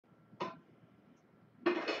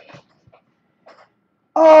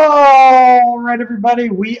All right, everybody,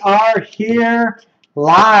 we are here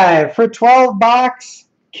live for 12 box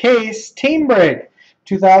case team break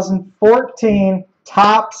 2014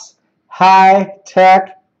 Topps High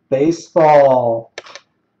Tech Baseball.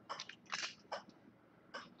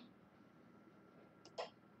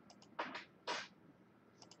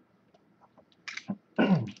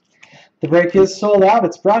 The break is sold out.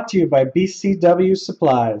 It's brought to you by BCW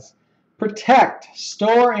Supplies. Protect,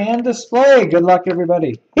 store, and display. Good luck,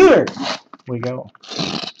 everybody. Here we go.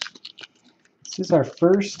 This is our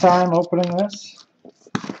first time opening this.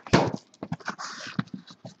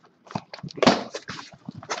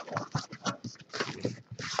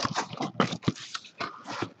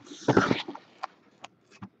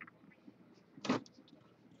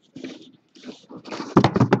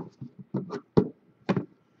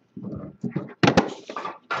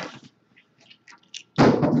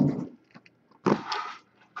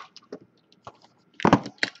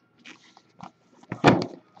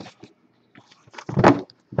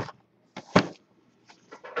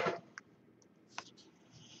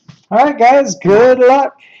 All right, guys, good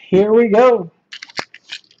luck. Here we go.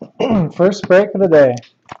 First break of the day.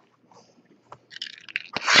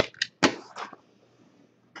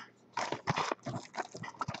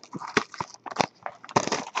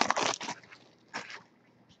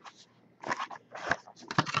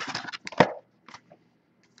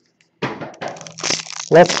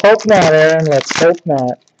 Let's hope not, Aaron. Let's hope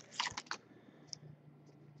not.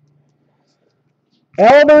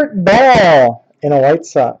 Albert Ball in a White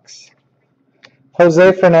Sox.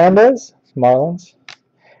 Jose Fernandez, Marlins.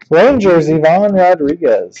 Rangers, Ivan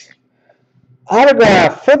Rodriguez.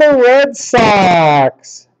 Autograph for the Red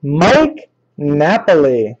Sox, Mike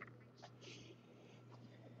Napoli.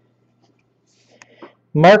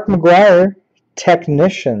 Mark McGwire,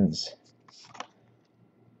 Technicians.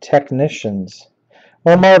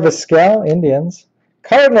 Omar Vizquel, Indians.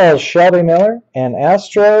 Cardinals, Shelby Miller. And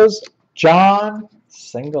Astros, John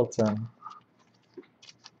Singleton.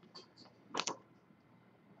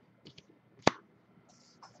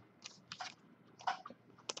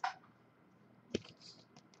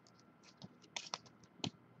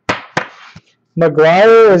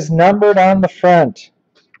 McGwire is numbered on the front.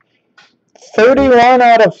 31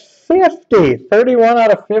 out of 50. 31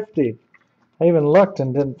 out of 50. I even looked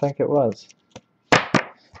and didn't think it was.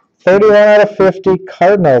 31 out of 50,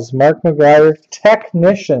 Cardinals, Mark McGwire,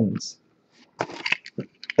 Technicians.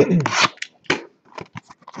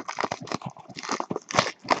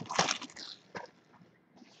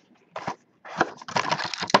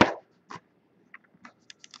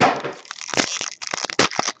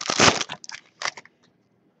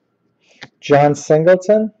 John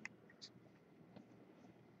Singleton.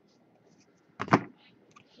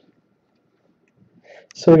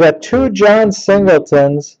 So we got two John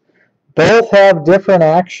Singletons. Both have different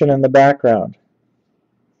action in the background.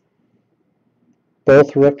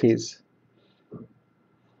 Both rookies.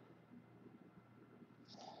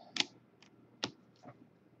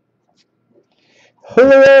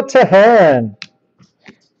 Julio Teheran.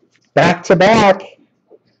 Back to back.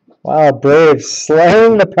 Wow, Braves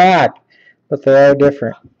slaying the pack, but they are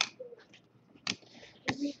different.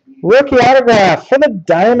 Rookie autograph for the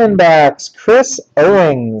Diamondbacks, Chris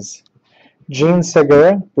Owings. Gene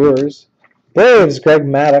Segura, Brewers. Braves, Greg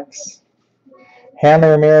Maddux. Hanley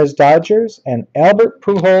Ramirez, Dodgers. And Albert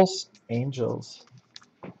Pujols, Angels.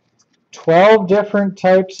 12 different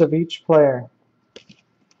types of each player.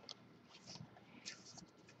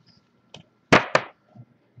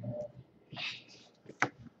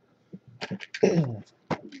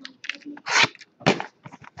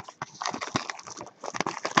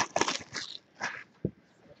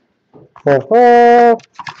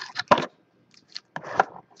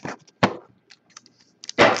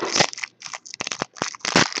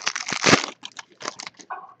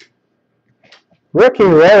 Rookie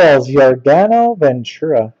Royals, Yordano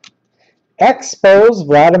Ventura. Expos,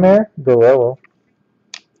 Vladimir Guerrero.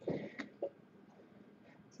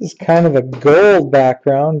 This is kind of a gold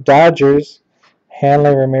background. Dodgers,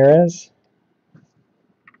 Hanley Ramirez.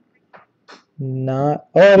 Not,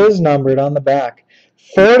 oh, it is numbered on the back.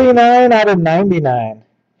 49 out of 99.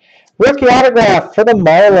 Rookie autograph for the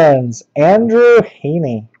Marlins, Andrew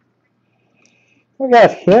Heaney. We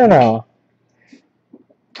got here now.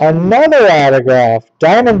 Another autograph,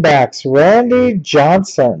 Diamondbacks, Randy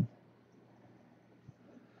Johnson.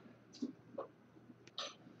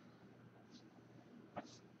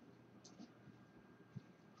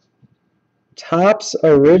 Topps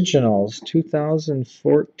Originals,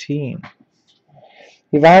 2014.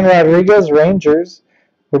 Ivan Rodriguez, Rangers.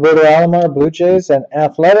 Roberto Alomar, Blue Jays. And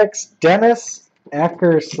Athletics, Dennis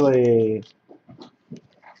Eckersley.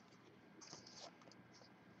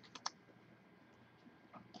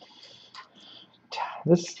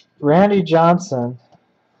 This Randy Johnson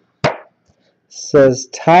says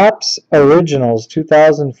Topps Originals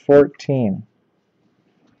 2014.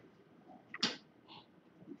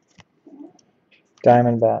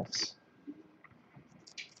 Diamondbacks.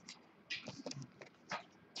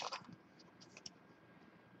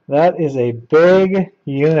 That is a big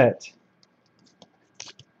unit.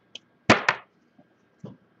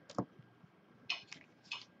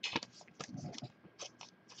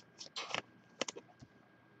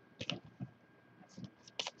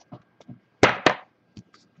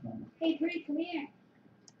 Hey, Bree, come here.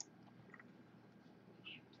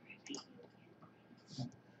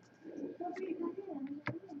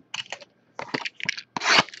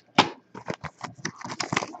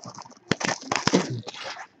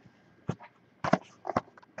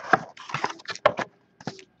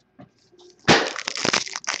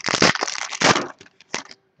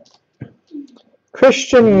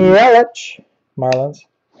 Christian Yelich, Marlins.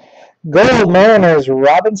 Gold Mariners,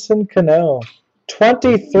 Robinson Cano,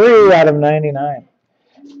 23 out of 99.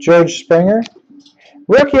 George Springer.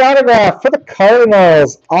 Rookie autograph for the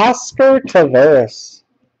Cardinals, Oscar Taveras,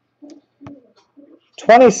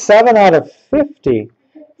 27 out of 50.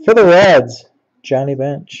 For the Reds, Johnny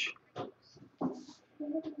Bench.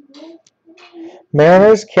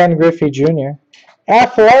 Mariners, Ken Griffey Jr.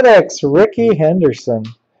 Athletics, Ricky Henderson.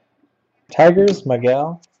 Tigers,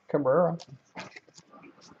 Miguel Cabrera.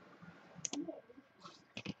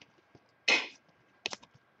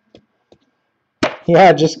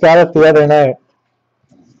 Yeah, just got it the other night.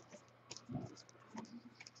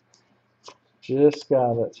 Just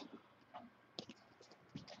got it.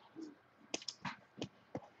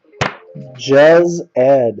 Jez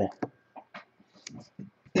Ed.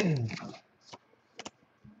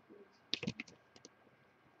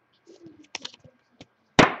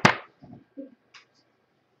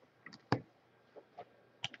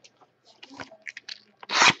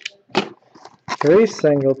 Three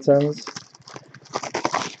singletons.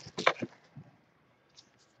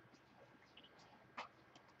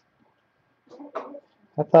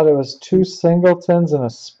 I thought it was two singletons and a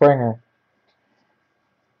Springer.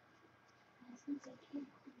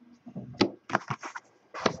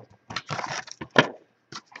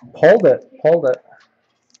 Hold it.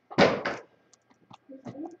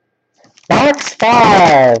 Box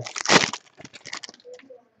 5.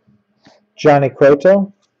 Johnny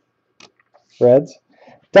Cueto, Reds.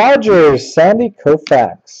 Dodgers, Sandy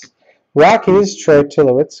Koufax. Rockies, Troy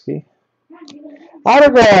Tulowitzki.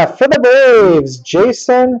 Autograph for the Braves,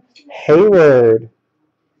 Jason Hayward.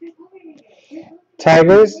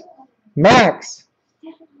 Tigers, Max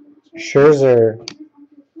Scherzer.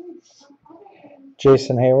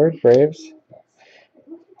 Jason Hayward, Braves.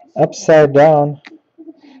 Upside down,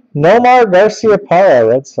 Nomar Garciaparra,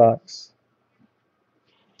 Red Sox.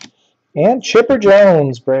 And Chipper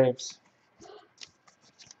Jones, Braves.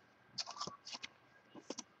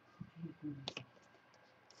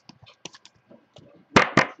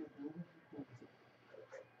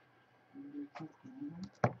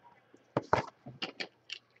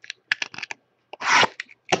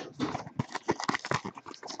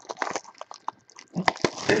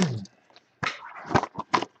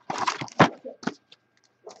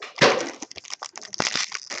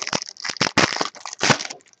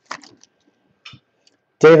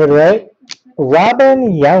 David Wright,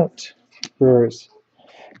 Robin Yount, Brewers.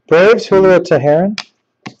 Braves, Julio Teheran.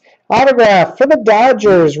 Autograph for the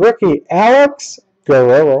Dodgers, rookie Alex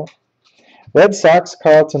Guerrero. Red Sox,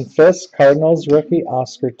 Carlton Fisk. Cardinals, rookie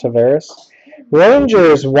Oscar Taveras.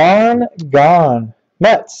 Rangers, Juan Gone.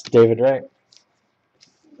 Mets, David Wright.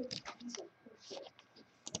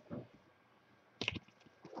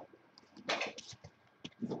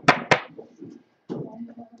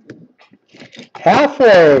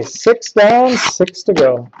 Halfway, 6 down, 6 to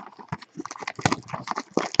go.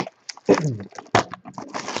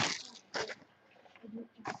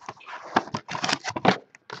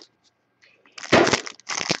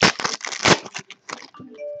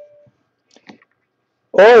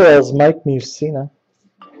 Orioles, Mike Mussina.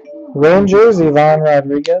 Rangers, Ivan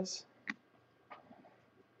Rodriguez.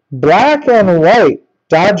 Black and white,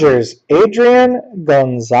 Dodgers, Adrian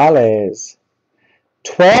Gonzalez.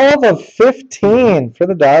 12 of 15 for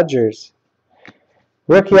the Dodgers.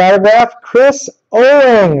 Rookie autograph, Chris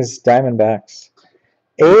Owings, Diamondbacks.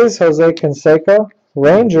 A's, Jose Canseco.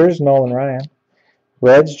 Rangers, Nolan Ryan.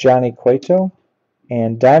 Reds, Johnny Cueto.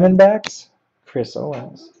 And Diamondbacks, Chris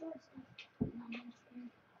Owings.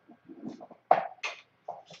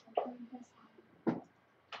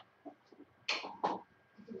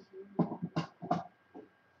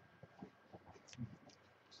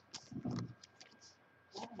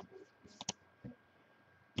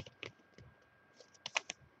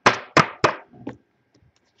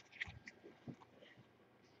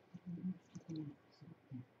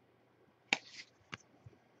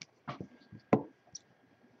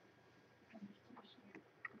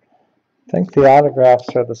 think the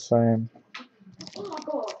autographs are the same.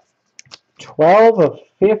 12 of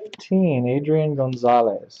 15, Adrian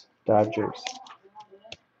Gonzalez, Dodgers.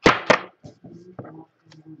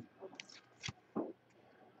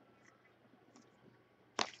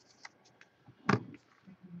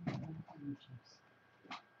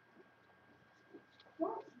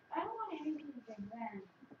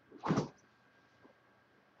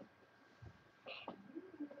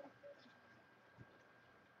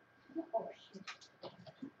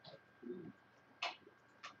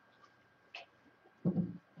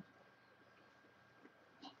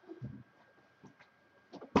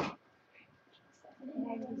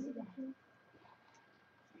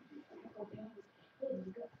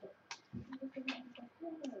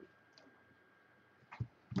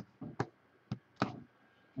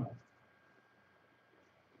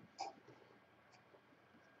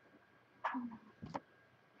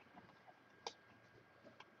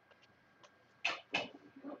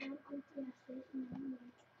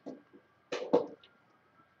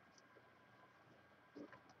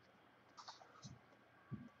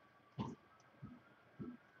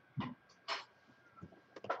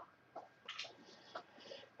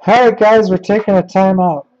 All right, guys, we're taking a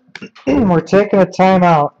timeout. We're taking a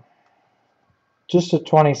timeout. Just a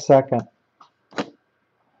 20-second.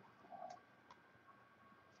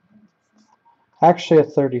 Actually, a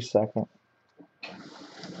 30-second.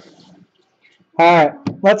 All right,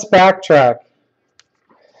 let's backtrack.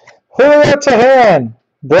 Julio Teheran,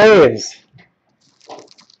 Braves.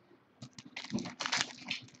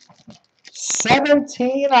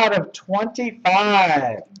 17 out of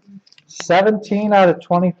 25. 17 out of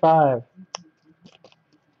 25.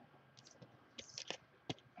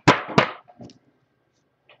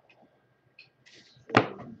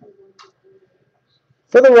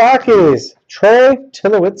 For the Rockies, Troy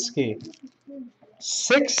Tulowitzki.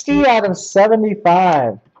 60 out of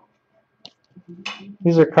 75.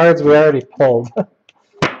 These are cards we already pulled,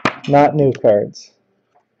 not new cards.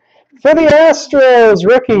 For the Astros,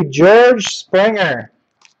 rookie George Springer.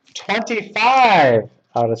 25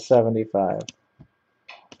 out of 75.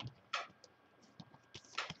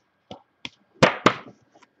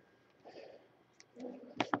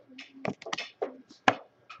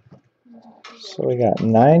 So we got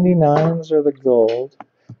 99s are the gold,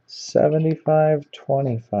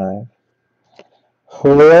 75-25.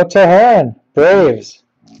 Julio Teheran, Braves.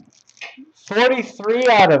 43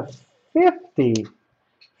 out of 50.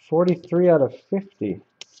 43 out of 50.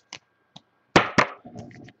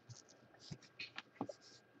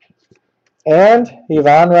 And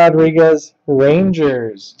Ivan Rodriguez,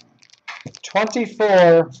 Rangers.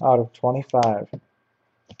 24 out of 25.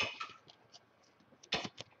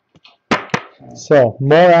 So,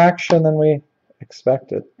 more action than we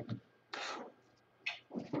expected.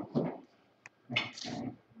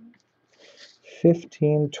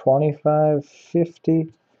 $15, $25,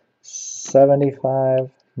 $50, $75,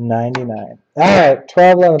 $99. All right,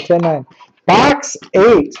 12, 11, 10, 9. Box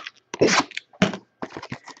 8.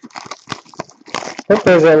 I think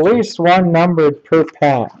there's at least one numbered per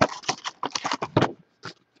pack.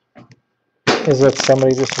 Is what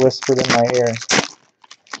somebody just whispered in my ear.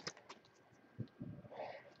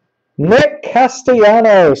 Nick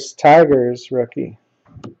Castellanos, Tigers rookie.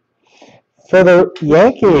 For the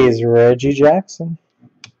Yankees, Reggie Jackson.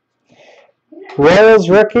 Royals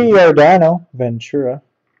rookie, Yordano Ventura.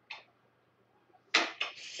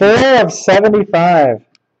 4 of 75.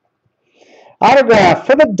 Autograph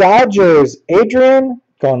for the Dodgers, Adrian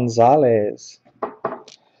Gonzalez.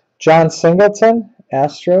 John Singleton,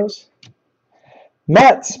 Astros.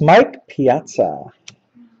 Mets, Mike Piazza.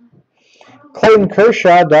 Clayton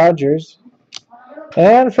Kershaw, Dodgers.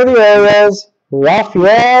 And for the Orioles,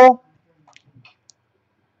 Rafael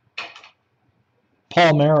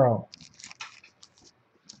Palmeiro.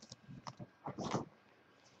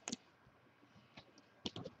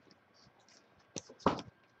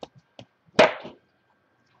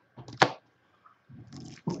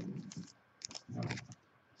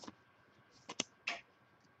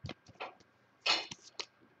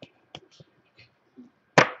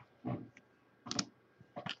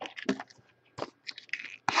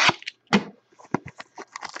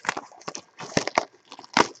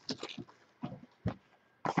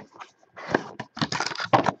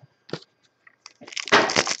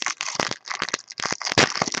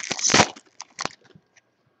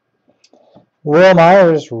 Will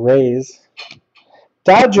Myers, Rays.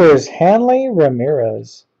 Dodgers, Hanley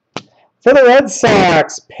Ramirez. For the Red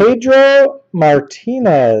Sox, Pedro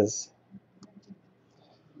Martinez.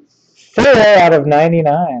 4 out of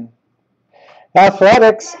 99.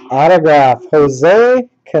 Athletics, autograph, Jose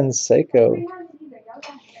Canseco.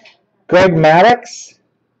 Greg Maddux,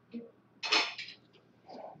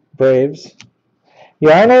 Braves.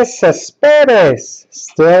 Yannis Cespedes,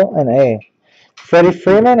 still an A. Freddie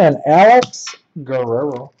Freeman and Alex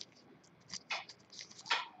Guerrero.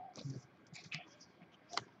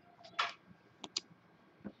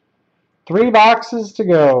 Three boxes to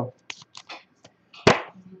go.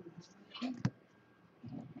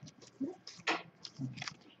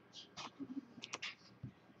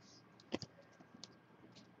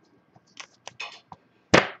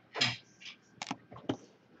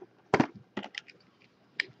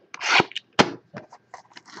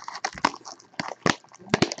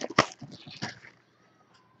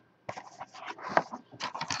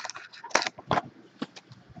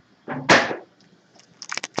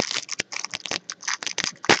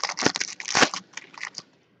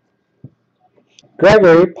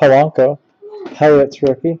 Gregory Polanco, Pirates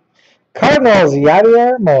rookie. Cardinals,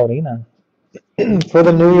 Yadier Molina. For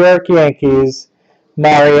the New York Yankees,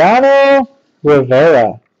 Mariano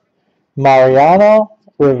Rivera. Mariano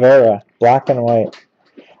Rivera, black and white.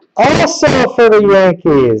 Also for the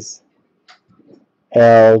Yankees,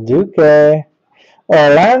 El Duque.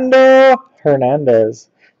 Orlando Hernandez.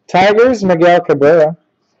 Tigers, Miguel Cabrera.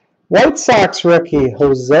 White Sox rookie,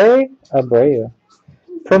 Jose Abreu.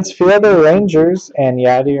 Prince Fielder, Rangers, and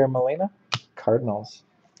Yadier Molina, Cardinals.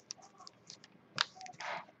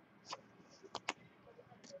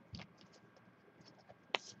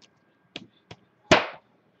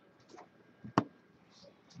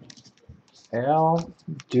 El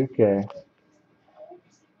Duque.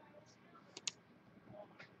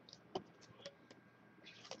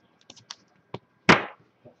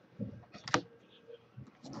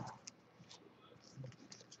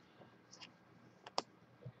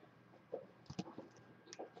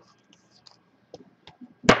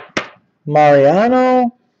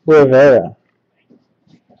 Mariano Rivera.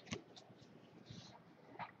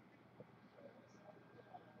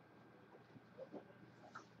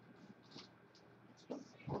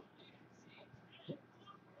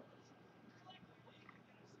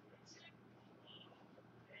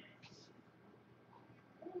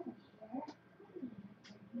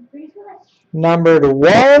 Numbered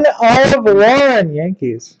 1 of 1,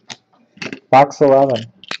 Yankees. Box 11.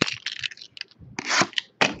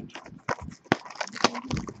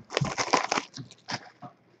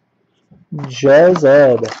 Jez.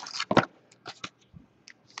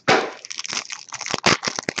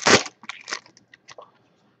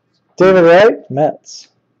 David Wright, Mets.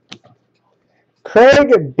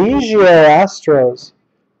 Craig Biggio, Astros.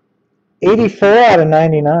 84 out of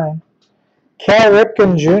 99. Cal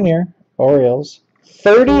Ripken Jr., Orioles.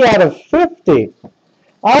 30 out of 50.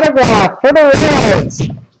 Autograph for the Reds.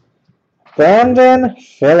 Brandon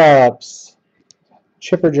Phillips.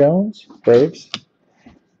 Chipper Jones, Braves.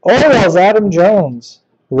 Orioles, Adam Jones.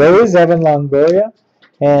 Rays, Evan Longoria.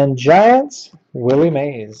 And Giants, Willie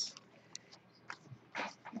Mays.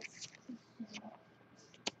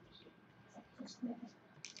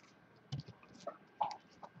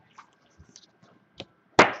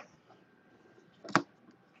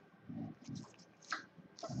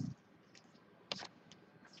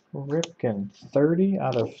 Ripken, 30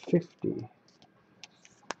 out of 50.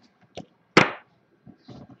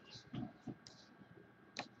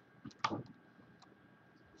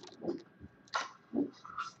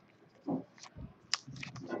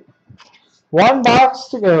 One box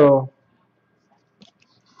to go.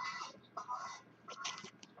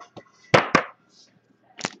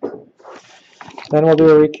 Then we'll do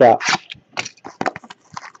a recap.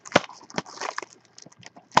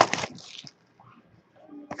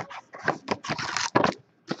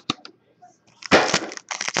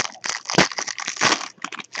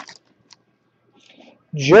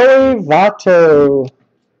 Joey Votto,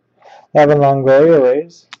 Evan Longoria,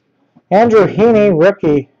 Rays. Andrew Heaney,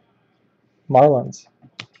 rookie, Marlins.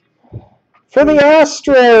 For the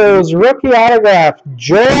Astros, rookie autograph,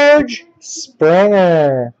 George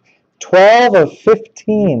Springer, 12 of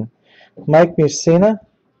 15. Mike Mussina,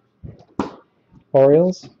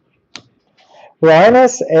 Orioles.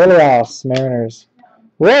 Linus Elias, Mariners.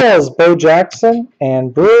 Royals, Bo Jackson,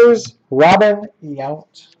 and Brewers, Robin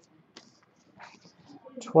Yount.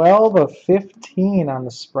 12 of 15 on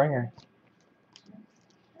the Springer.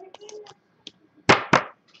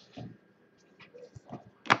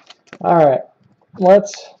 All right,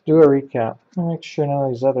 let's do a recap. Make sure none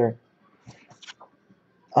of these other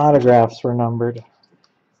autographs were numbered.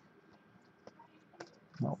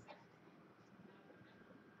 Nope.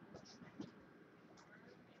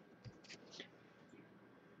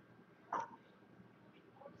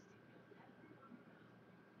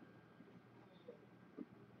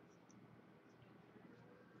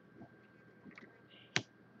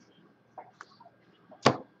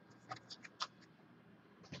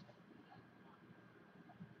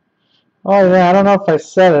 Oh yeah, I don't know if I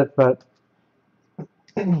said it, but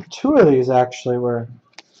two of these actually were.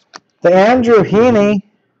 The Andrew Heaney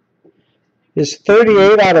is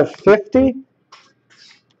 38 out of 50.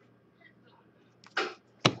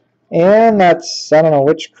 And that's, I don't know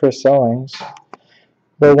which Chris Owings.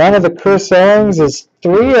 But one of the Chris Owings is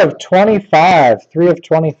 3 of 25. 3 of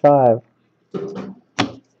 25.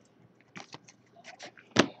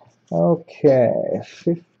 Okay,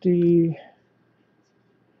 50.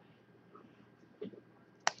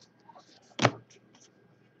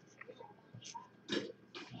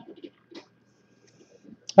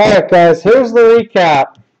 Alright guys, here's the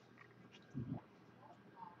recap.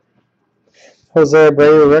 Jose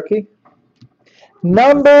Abreu rookie.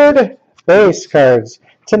 Numbered base cards.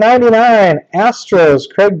 To 99, Astros,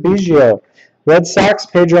 Craig Biggio. Red Sox,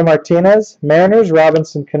 Pedro Martinez. Mariners,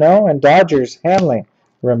 Robinson Cano. And Dodgers, Hanley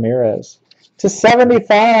Ramirez. To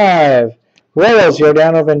 75, Royals,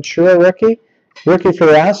 Yordano Ventura rookie. Rookie for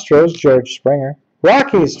the Astros, George Springer.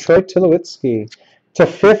 Rockies, Troy Tulowitzki. To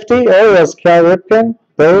 50, Orioles, Cal Ripken.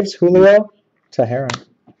 Braves, Julio Teheran.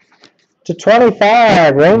 To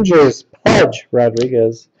 25, Rangers, Pudge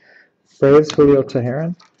Rodriguez. Braves, Julio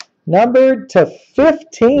Teheran. Numbered to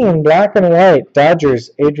 15, black and white,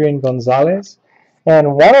 Dodgers, Adrian Gonzalez. And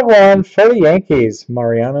 1/1 for the Yankees,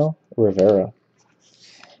 Mariano Rivera.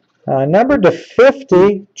 Numbered to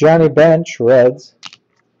 50, Johnny Bench, Reds.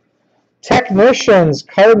 Technicians,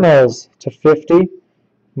 Cardinals to 50,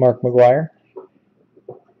 Mark McGwire.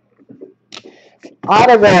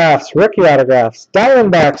 Autographs, rookie autographs.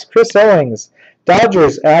 Diamondbacks, Chris Owings.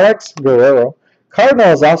 Dodgers, Alex Guerrero.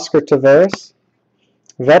 Cardinals, Oscar Taveras.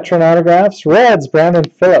 Veteran autographs. Reds, Brandon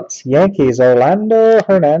Phillips. Yankees, Orlando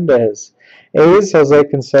Hernandez. A's, Jose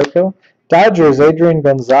Canseco. Dodgers, Adrian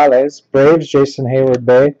Gonzalez. Braves, Jason Hayward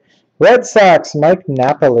Bay. Red Sox, Mike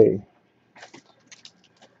Napoli.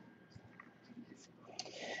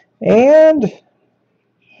 And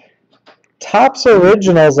Topps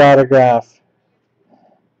Originals autograph.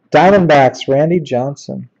 Diamondbacks, Randy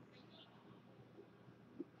Johnson.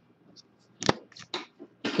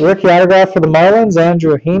 Rookie autograph for the Marlins,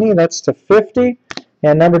 Andrew Heaney. That's to 50.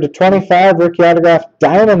 And number to 25, rookie autograph,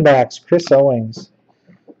 Diamondbacks, Chris Owings.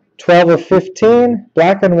 12 of 15,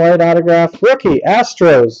 black and white autograph, rookie,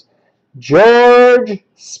 Astros, George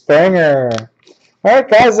Springer. All right,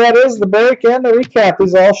 guys, that is the break and the recap.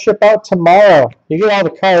 These all ship out tomorrow. You get all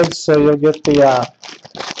the cards, so you'll get the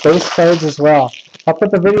base cards as well. I'll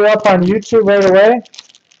put the video up on YouTube right away.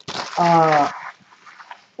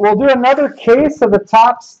 We'll do another case of the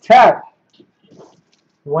Topps Tech.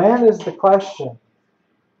 When is the question?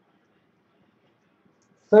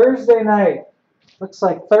 Thursday night. Looks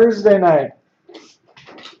like Thursday night.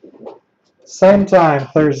 Same time,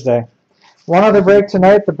 Thursday. One other break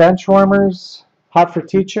tonight, the bench warmers, hot for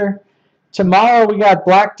teacher. Tomorrow we got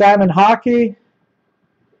Black Diamond Hockey,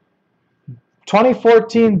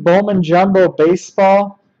 2014 Bowman Jumbo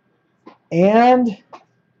Baseball, and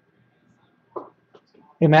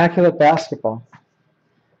Immaculate Basketball.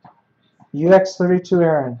 UX32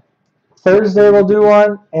 Aaron. Thursday we'll do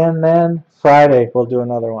one, and then Friday we'll do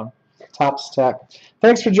another one. Topps Tech.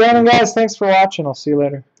 Thanks for joining, guys. Thanks for watching. I'll see you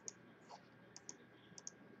later.